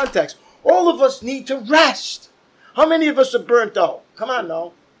out of context. All of us need to rest. How many of us are burnt out? Come on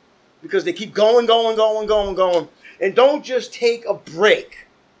now. Because they keep going, going, going, going, going. And don't just take a break.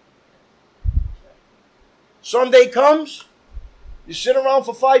 Sunday comes, you sit around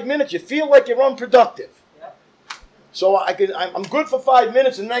for 5 minutes, you feel like you're unproductive. So I'm good for 5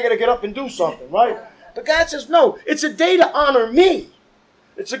 minutes and then I got to get up and do something, right? But God says, no, it's a day to honor me.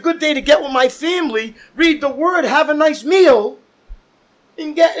 It's a good day to get with my family, read the Word, have a nice meal,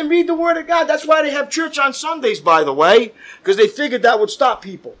 and read the Word of God. That's why they have church on Sundays, by the way, because they figured that would stop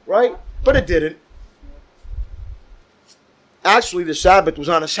people, right? But it didn't. Actually, the Sabbath was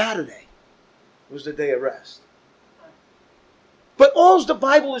on a Saturday. It was the day of rest. But all the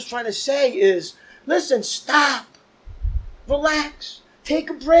Bible is trying to say is, listen, stop. Relax. Take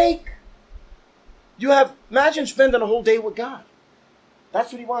a break. Imagine spending a whole day with God.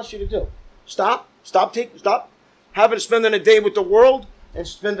 That's what He wants you to do. Stop spending a day with the world and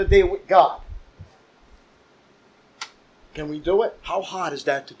spend a day with God. Can we do it? How hard is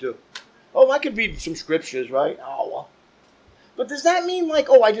that to do? Oh, I could read some scriptures, right? Oh, well. But does that mean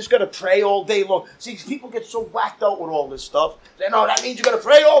I just got to pray all day long? See, people get so whacked out with all this stuff. They know that means you got to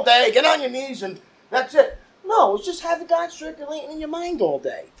pray all day, get on your knees, and that's it. No, it's just have God circulating in your mind all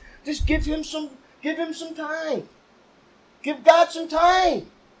day. Just give Him some time. Give God some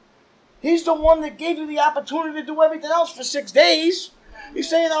time. He's the one that gave you the opportunity to do everything else for 6 days. He's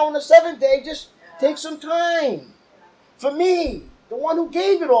saying, on the seventh day, just take some time. For me, the one who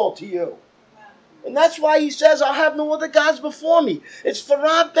gave it all to you. And that's why He says, I'll have no other gods before me. It's for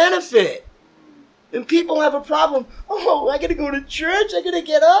our benefit. And people have a problem. Oh, I got to go to church. I got to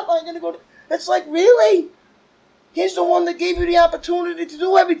get up. I got to go to... It's like, really? He's the one that gave you the opportunity to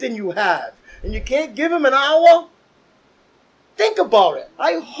do everything you have. And you can't give Him an hour? Think about it.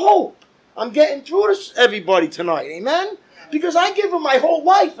 I hope I'm getting through to everybody tonight. Amen? Because I give Him my whole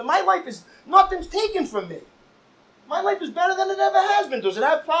life. And my life is... Nothing's taken from me. My life is better than it ever has been. Does it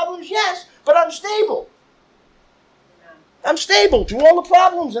have problems? Yes. But I'm stable. I'm stable through all the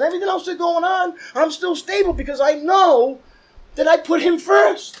problems and everything else that's going on. I'm still stable because I know that I put Him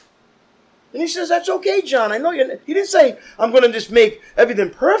first. And He says, that's okay, John. I know you. He didn't say, I'm going to just make everything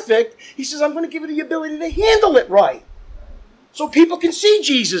perfect. He says, I'm going to give you the ability to handle it right. So people can see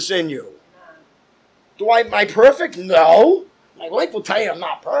Jesus in you. Am I perfect? No. My wife will tell you I'm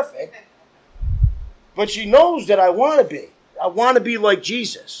not perfect. But she knows that I want to be. I want to be like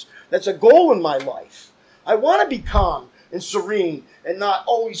Jesus. That's a goal in my life. I want to be calm and serene and not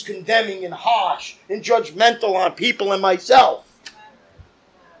always condemning and harsh and judgmental on people and myself.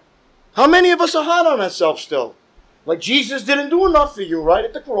 How many of us are hard on ourselves still? Like Jesus didn't do enough for you right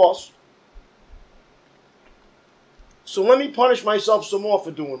at the cross. So let me punish myself some more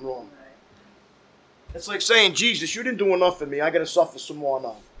for doing wrong. It's like saying, Jesus, you didn't do enough for me. I got to suffer some more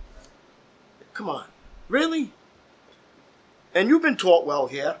now. Come on. Really? And you've been taught well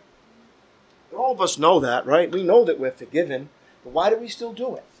here. All of us know that, right? We know that we're forgiven. But why do we still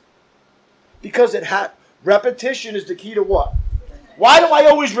do it? Because repetition is the key to what? Why do I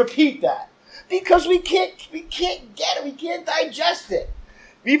always repeat that? Because we can't get it. We can't digest it.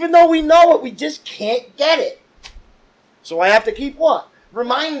 Even though we know it, we just can't get it. So I have to keep what?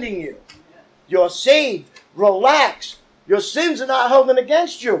 Reminding you. You're saved. Relax. Your sins are not holding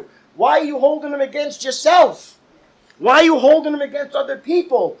against you. Why are you holding them against yourself? Why are you holding them against other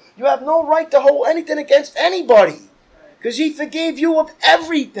people? You have no right to hold anything against anybody. Because He forgave you of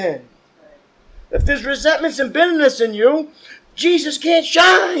everything. If there's resentments and bitterness in you, Jesus can't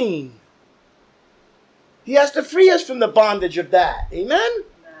shine. He has to free us from the bondage of that. Amen?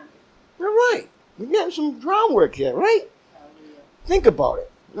 You're right. We're getting some groundwork here, right? Think about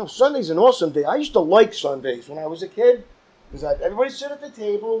it. Sunday's an awesome day. I used to like Sundays when I was a kid because everybody sit at the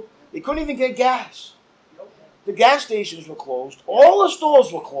table. They couldn't even get gas. The gas stations were closed. All the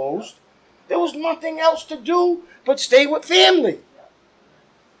stores were closed. There was nothing else to do but stay with family.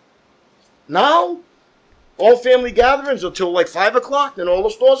 Now, all family gatherings until like 5 o'clock, then all the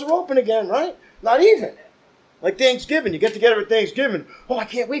stores are open again, right? Not even. Like Thanksgiving. You get together at Thanksgiving. Oh, I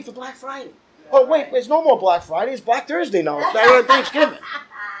can't wait for Black Friday. Oh, wait, there's no more Black Friday. It's Black Thursday now. It's not Thanksgiving.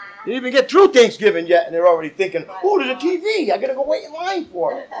 They didn't even get through Thanksgiving yet, and they're already thinking, oh, there's a TV. I got to go wait in line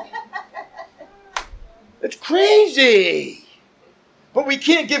for it. It's crazy. But we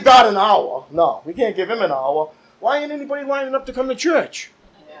can't give God an hour. No, we can't give him an hour. Why ain't anybody lining up to come to church?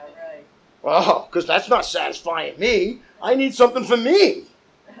 Yeah, right. Oh, because that's not satisfying me. I need something for me.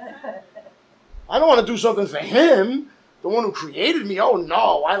 I don't want to do something for him, the one who created me. Oh,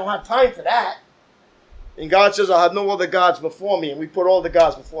 no, I don't have time for that. And God says, I'll have no other gods before me. And we put all the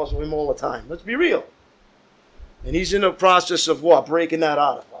gods before him all the time. Let's be real. And he's in the process of what? Breaking that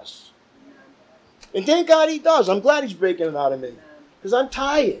out of us. And thank God he does. I'm glad he's breaking it out of me. Because I'm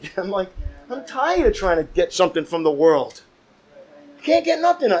tired. I'm tired of trying to get something from the world. I can't get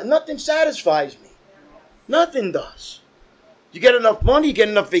nothing. Nothing satisfies me. Nothing does. You get enough money, you get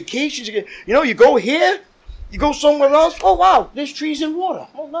enough vacations. You go here, you go somewhere else. Oh, wow, there's trees and water.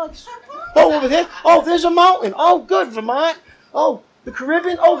 Oh, nice. Oh, over there. Oh, there's a mountain. Oh, good, Vermont. Oh, the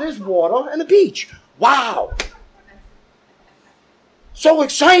Caribbean. Oh, there's water and a beach. Wow. So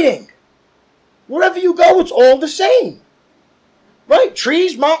exciting. Wherever you go, it's all the same. Right?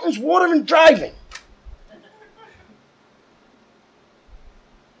 Trees, mountains, water, and driving.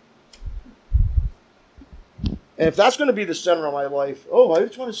 And if that's going to be the center of my life, I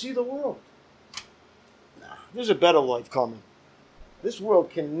just want to see the world. Nah, there's a better life coming. This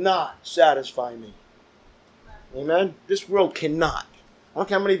world cannot satisfy me. Amen? This world cannot. I don't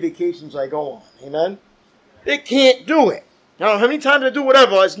care how many vacations I go on. Amen? It can't do it. Now, how many times I do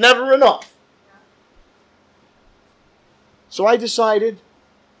whatever, it's never enough. So I decided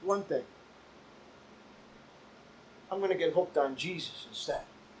one thing. I'm going to get hooked on Jesus instead.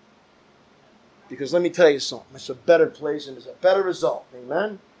 Because let me tell you something. It's a better place and it's a better result.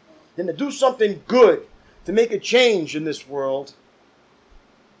 Amen? Than to do something good. To make a change in this world.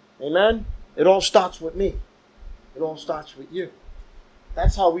 Amen? It all starts with me. It all starts with you.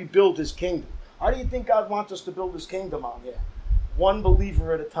 That's how we build his kingdom. How do you think God wants us to build his kingdom out here? One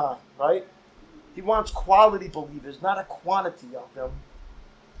believer at a time, right? He wants quality believers, not a quantity of them.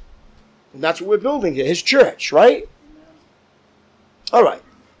 And that's what we're building here. His church, right? All right.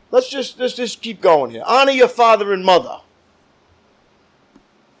 Let's just keep going here. Honor your father and mother,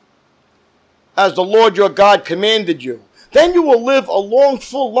 as the Lord your God commanded you. Then you will live a long,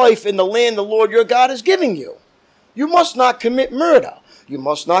 full life in the land the Lord your God is giving you. You must not commit murder. You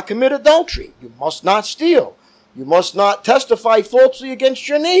must not commit adultery. You must not steal. You must not testify falsely against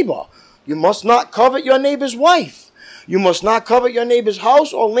your neighbor. You must not covet your neighbor's wife. You must not covet your neighbor's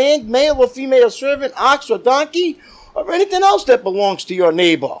house or land, male or female servant, ox or donkey, or anything else that belongs to your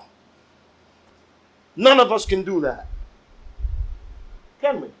neighbor. None of us can do that.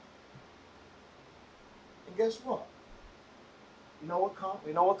 Can we? And guess what? You know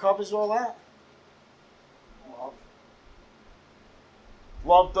what covers all that? Love.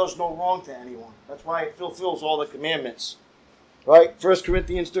 Love does no wrong to anyone. That's why it fulfills all the commandments. Right? 1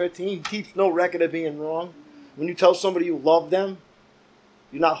 Corinthians 13 keeps no record of being wrong. When you tell somebody you love them,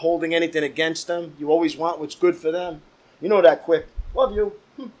 you're not holding anything against them. You always want what's good for them. You know that quick. Love you.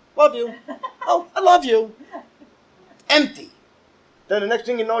 Love you. Oh, I love you. Empty. Then the next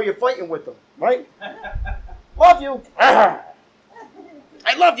thing you know, you're fighting with them. Right? Love you. I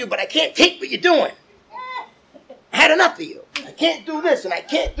love you, but I can't take what you're doing. I had enough of you. I can't do this and I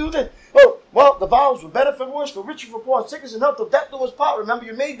can't do this. Oh, well, the vows were better for worse, for richer for poor, sickness and health, till death do us part. Remember,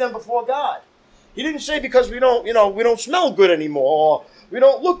 you made them before God. He didn't say because we don't smell good anymore, or we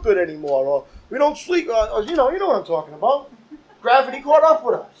don't look good anymore, or we don't sleep, or you know what I'm talking about. Gravity caught up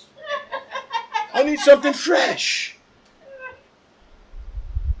with us. I need something fresh.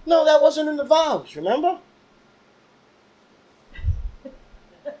 No, that wasn't in the vows, remember?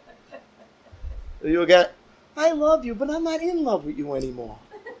 You get, I love you, but I'm not in love with you anymore.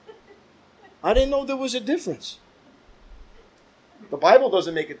 I didn't know there was a difference. The Bible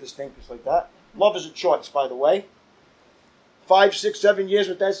doesn't make it distinctive like that. Love is a choice, by the way. 5, 6, 7 years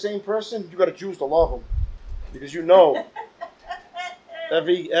with that same person, you got to choose to love them. Because you know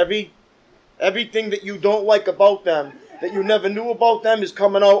everything that you don't like about them, that you never knew about them, is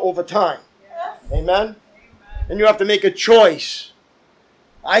coming out over time. Amen? And you have to make a choice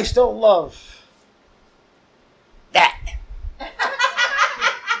I still love that.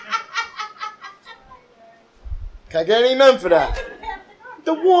 Can I get an amen for that?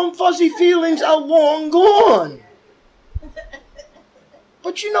 The warm, fuzzy feelings are long gone.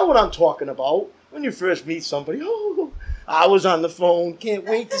 But you know what I'm talking about. When you first meet somebody, oh, I was on the phone, can't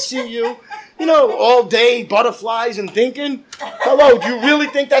wait to see you. You know, all day, butterflies and thinking. Hello, do you really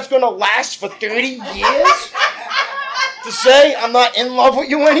think that's going to last for 30 years? To say I'm not in love with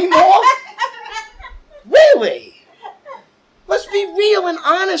you anymore? Really? Let's be real and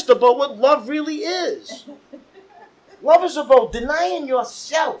honest about what love really is. Love is about denying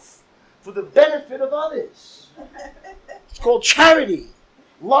yourself for the benefit of others. It's called charity.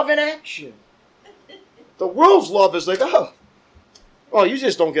 Love in action. The world's love is like, oh, you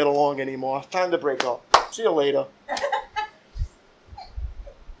just don't get along anymore. Time to break up. See you later.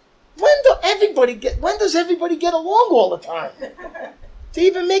 When does everybody get along all the time? To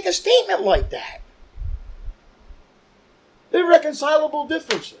even make a statement like that. Irreconcilable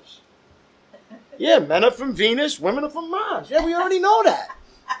differences. Yeah, men are from Venus, women are from Mars. Yeah, we already know that.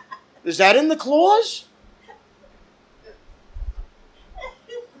 Is that in the clause?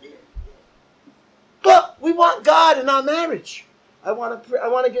 But we want God in our marriage. I want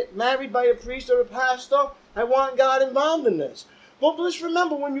to get married by a priest or a pastor. I want God involved in this. But let's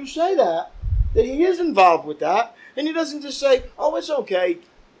remember when you say that He is involved with that, and He doesn't just say, "Oh, it's okay."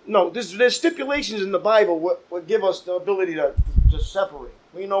 No, there's stipulations in the Bible what give us the ability to separate.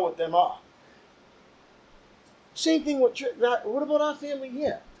 We know what them are. Same thing with what about our family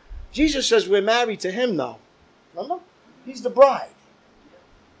here? Jesus says we're married to Him now. Remember? He's the bride.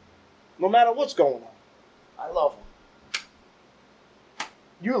 No matter what's going on. I love Him.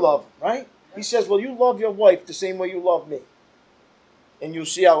 You love Him, right? He says, well, you love your wife the same way you love me. And you'll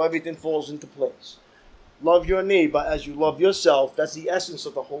see how everything falls into place. Love your neighbor as you love yourself. That's the essence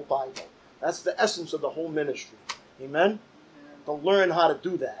of the whole Bible. That's the essence of the whole ministry. Amen? To learn how to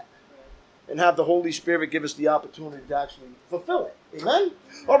do that. And have the Holy Spirit give us the opportunity to actually fulfill it. Amen?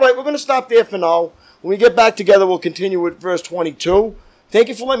 All right, we're going to stop there for now. When we get back together, we'll continue with verse 22. Thank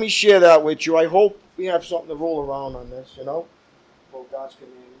you for letting me share that with you. I hope we have something to roll around on this, About God's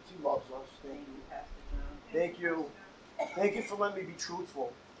commandments. He loves us. Thank you. Thank you. Thank you for letting me be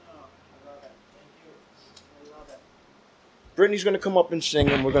truthful. Oh, I love it. Thank you. I love it. Brittany's going to come up and sing,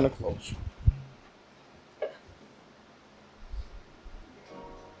 and we're going to close.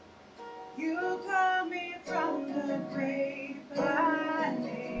 You call me from the grave by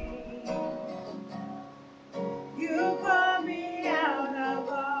name. You call me out of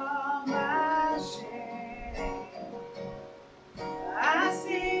all my shame. I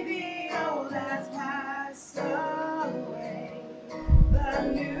see the old has passed away. The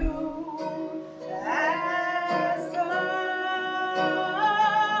new has come.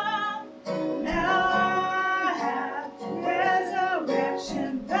 Now I have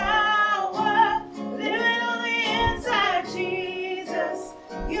resurrection power living on the inside, Jesus.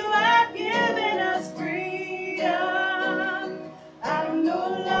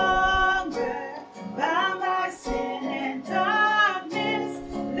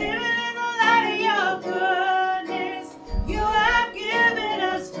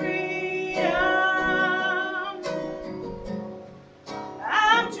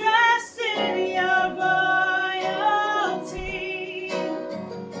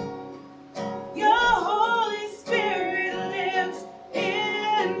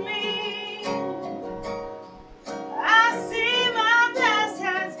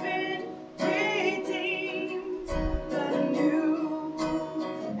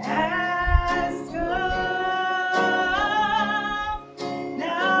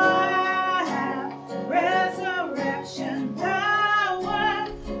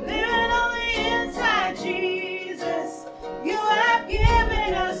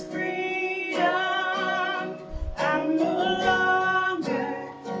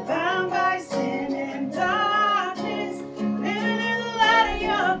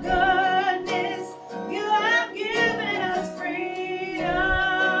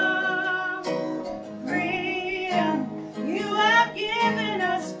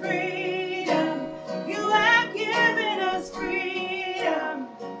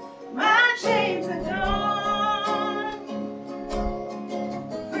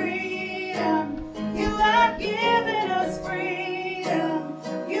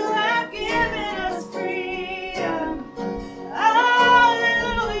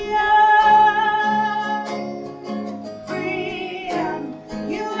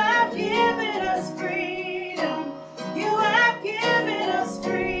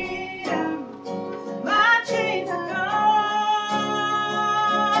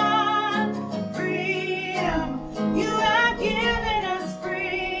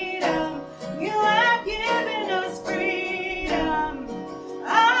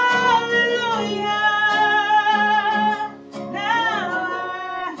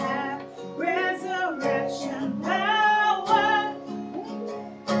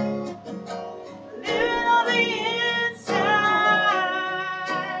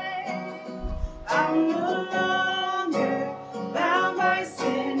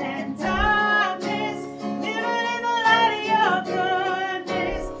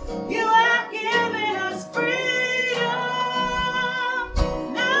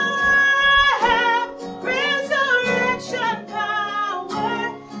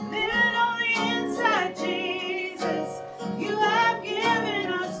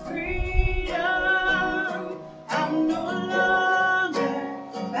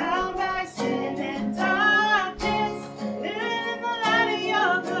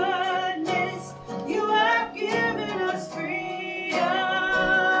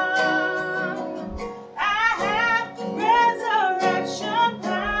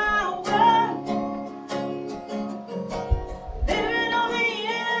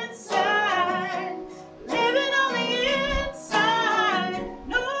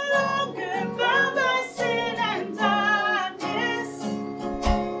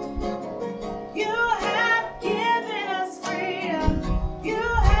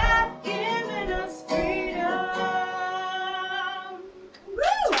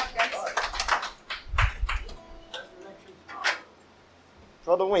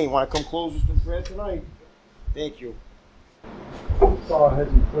 Brother Wayne, want to come close us in prayer tonight? Thank you. Bow our heads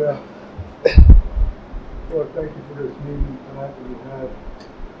in prayer. Lord, thank you for this meeting tonight that we had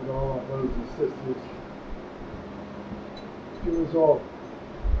with all our brothers and sisters. Give us all.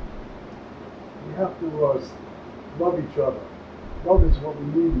 We have to love each other. Love is what we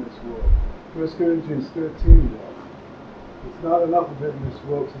need in this world. 1 Corinthians 13 was. It's not enough of it in this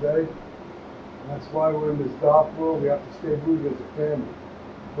world today. And that's why we're in this dark world. We have to stay rooted as a family.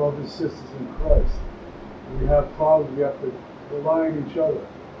 Brothers and sisters in Christ. When we have problems, we have to rely on each other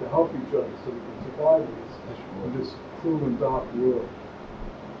to help each other so we can survive in this cruel and dark world.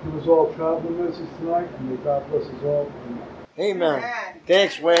 Give us all traveling mercies tonight, and may God bless us all. Amen. Amen.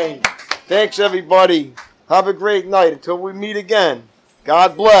 Thanks, Wayne. Thanks, everybody. Have a great night until we meet again.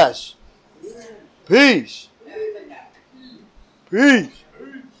 God bless. Peace. Peace.